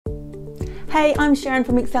Hey, I'm Sharon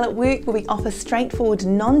from Excel at Work, where we offer straightforward,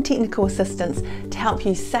 non-technical assistance to help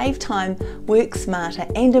you save time, work smarter,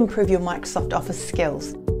 and improve your Microsoft Office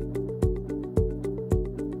skills.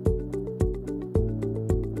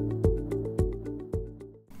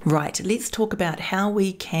 Right, let's talk about how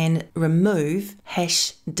we can remove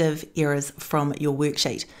hash div errors from your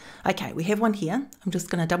worksheet. Okay, we have one here. I'm just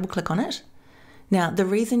going to double click on it. Now, the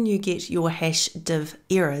reason you get your hash div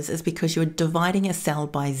errors is because you're dividing a cell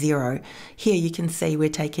by 0. Here you can see we're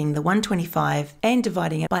taking the 125 and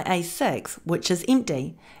dividing it by A6, which is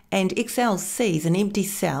empty. And Excel sees an empty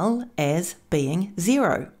cell as being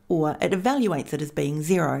 0, or it evaluates it as being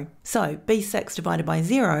 0. So B6 divided by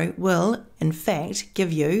 0 will, in fact,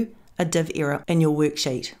 give you a div error in your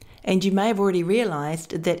worksheet. And you may have already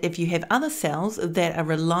realized that if you have other cells that are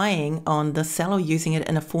relying on the cell or using it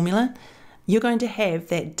in a formula, you're going to have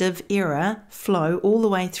that div error flow all the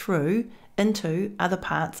way through into other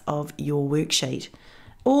parts of your worksheet,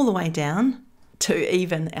 all the way down to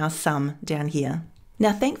even our sum down here.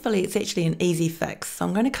 Now, thankfully, it's actually an easy fix. So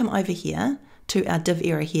I'm going to come over here to our div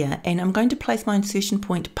error here, and I'm going to place my insertion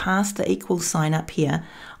point past the equal sign up here.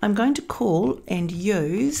 I'm going to call and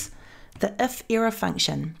use the if error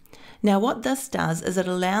function. Now, what this does is it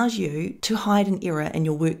allows you to hide an error in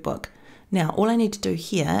your workbook. Now, all I need to do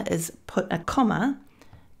here is put a comma,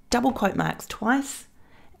 double quote marks twice,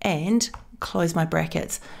 and close my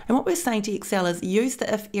brackets. And what we're saying to Excel is use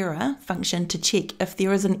the if error function to check if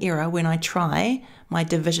there is an error when I try my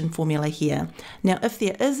division formula here. Now, if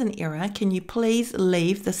there is an error, can you please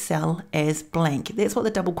leave the cell as blank? That's what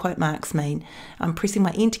the double quote marks mean. I'm pressing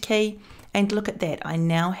my enter key, and look at that, I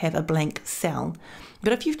now have a blank cell.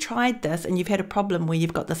 But if you've tried this and you've had a problem where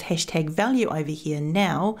you've got this hashtag value over here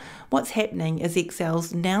now, what's happening is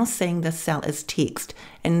Excel's now seeing this cell as text,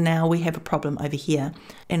 and now we have a problem over here.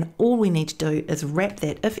 And all we need to do is wrap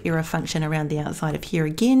that if error function around the outside of here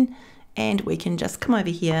again, and we can just come over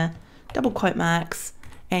here, double quote marks,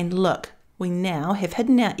 and look, we now have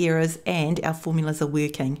hidden our errors and our formulas are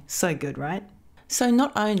working. So good, right? So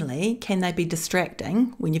not only can they be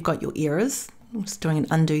distracting when you've got your errors, I'm just doing an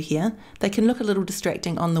undo here, they can look a little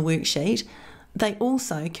distracting on the worksheet, they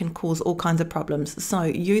also can cause all kinds of problems. So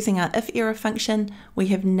using our if error function, we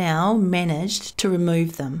have now managed to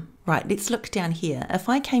remove them. Right, let's look down here. If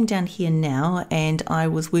I came down here now and I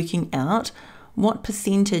was working out what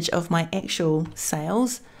percentage of my actual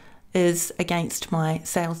sales is against my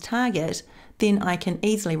sales target, then I can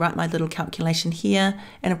easily write my little calculation here,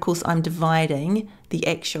 and of course I'm dividing the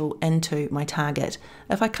actual into my target.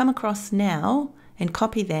 If I come across now and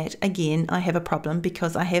copy that, again I have a problem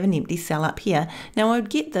because I have an empty cell up here. Now I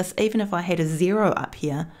would get this even if I had a 0 up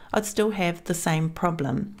here, I'd still have the same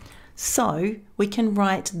problem. So we can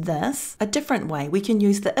write this a different way. We can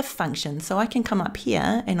use the if function. So I can come up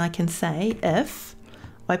here and I can say if,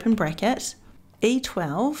 open bracket,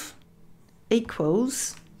 E12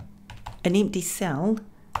 equals an empty cell,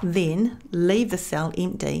 then leave the cell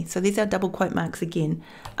empty. So there's our double quote marks again.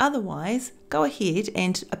 Otherwise, go ahead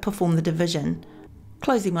and perform the division.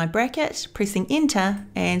 Closing my bracket, pressing enter,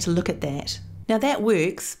 and look at that. Now that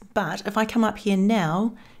works, but if I come up here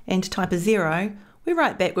now and type a 0, we're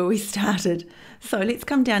right back where we started. So let's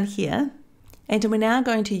come down here, and we're now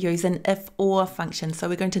going to use an if or function. So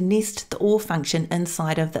we're going to nest the or function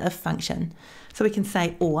inside of the if function. So we can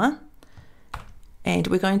say or, and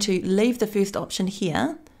we're going to leave the first option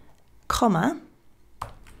here, comma,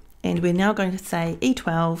 and we're now going to say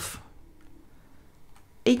E12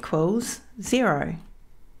 equals 0,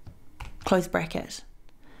 close bracket.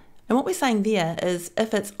 And what we're saying there is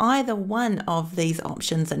if it's either one of these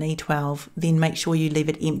options in E12, then make sure you leave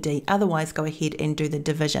it empty. Otherwise, go ahead and do the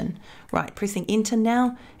division. Right, pressing enter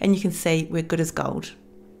now, and you can see we're good as gold.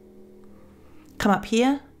 Come up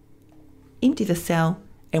here, empty the cell,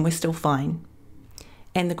 and we're still fine.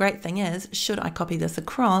 And the great thing is, should I copy this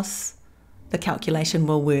across, the calculation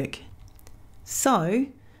will work. So,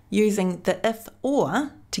 using the if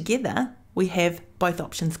or together, we have both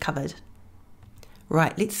options covered.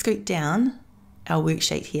 Right, let's scoot down our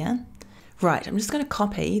worksheet here. Right, I'm just going to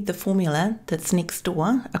copy the formula that's next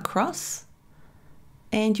door across,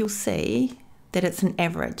 and you'll see that it's an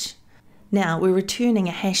average. Now, we're returning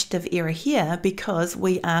a hash div error here because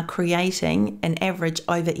we are creating an average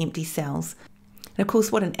over empty cells. And of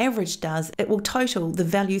course, what an average does, it will total the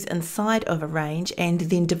values inside of a range and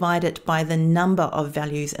then divide it by the number of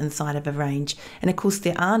values inside of a range. And of course,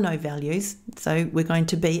 there are no values, so we're going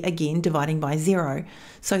to be, again, dividing by 0.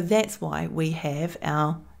 So that's why we have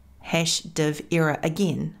our hash div error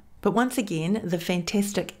again. But once again, the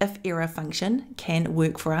fantastic if error function can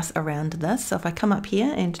work for us around this. So if I come up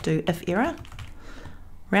here and do if error,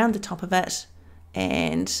 around the top of it,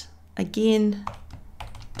 and again,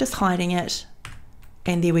 just hiding it,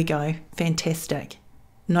 and there we go, fantastic.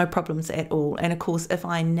 No problems at all. And of course, if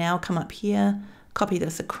I now come up here, copy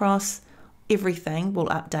this across, everything will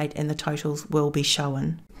update and the totals will be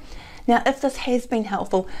shown. Now, if this has been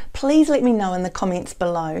helpful, please let me know in the comments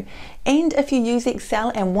below. And if you use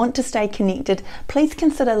Excel and want to stay connected, please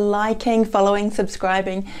consider liking, following,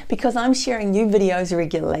 subscribing, because I'm sharing new videos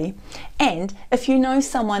regularly. And if you know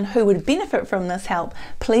someone who would benefit from this help,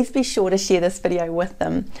 please be sure to share this video with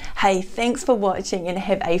them. Hey, thanks for watching and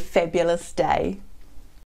have a fabulous day.